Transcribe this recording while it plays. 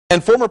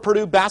And former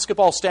Purdue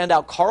basketball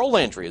standout Carl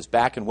Landry is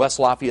back in West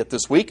Lafayette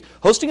this week,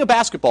 hosting a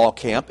basketball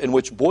camp in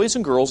which boys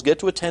and girls get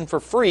to attend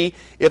for free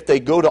if they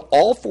go to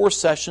all 4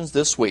 sessions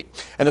this week.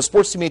 And as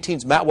Sports Team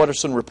 18's Matt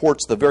Watterson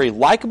reports, the very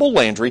likable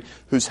Landry,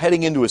 who's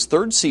heading into his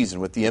 3rd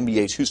season with the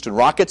NBA's Houston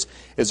Rockets,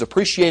 is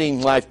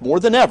appreciating life more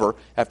than ever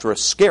after a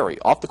scary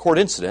off-the-court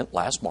incident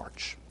last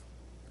March.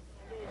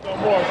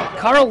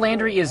 Carl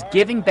Landry is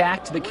giving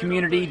back to the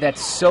community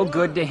that's so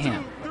good to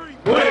him.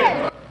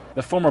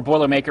 The former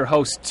Boilermaker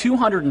hosts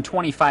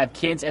 225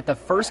 kids at the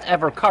first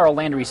ever Carl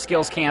Landry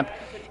Skills Camp,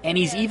 and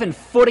he's even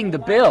footing the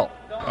bill.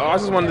 I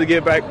just wanted to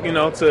get back,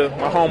 to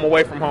my home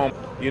away from home.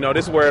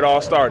 This is where it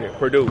all started,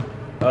 Purdue.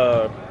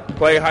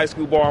 Played high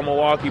school ball in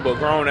Milwaukee, but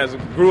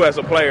grew as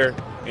a player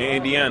in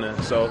Indiana.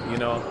 So,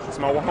 it's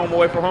my home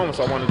away from home,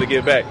 so I wanted to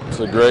give back. It's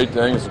a great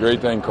thing. It's a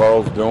great thing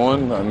Carl's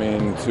doing,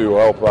 to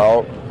help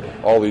out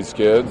all these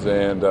kids,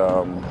 and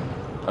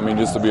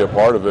just to be a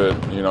part of it,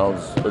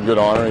 it's a good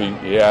honor.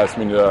 He asked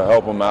me to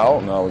help him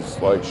out, and I was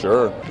like,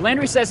 sure.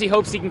 Landry says he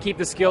hopes he can keep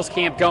the skills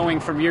camp going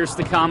for years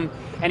to come,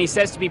 and he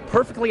says, to be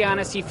perfectly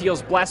honest, he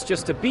feels blessed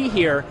just to be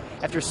here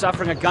after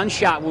suffering a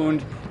gunshot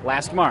wound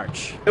last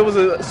March. It was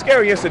a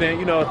scary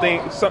incident, a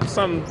thing,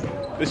 something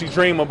that you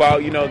dream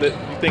about, that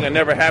you think it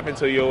never happened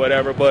to you or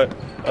whatever, but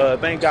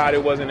thank God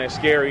it wasn't as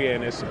scary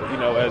and as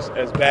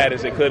bad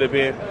as it could have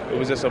been. It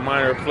was just a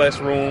minor flesh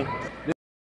wound.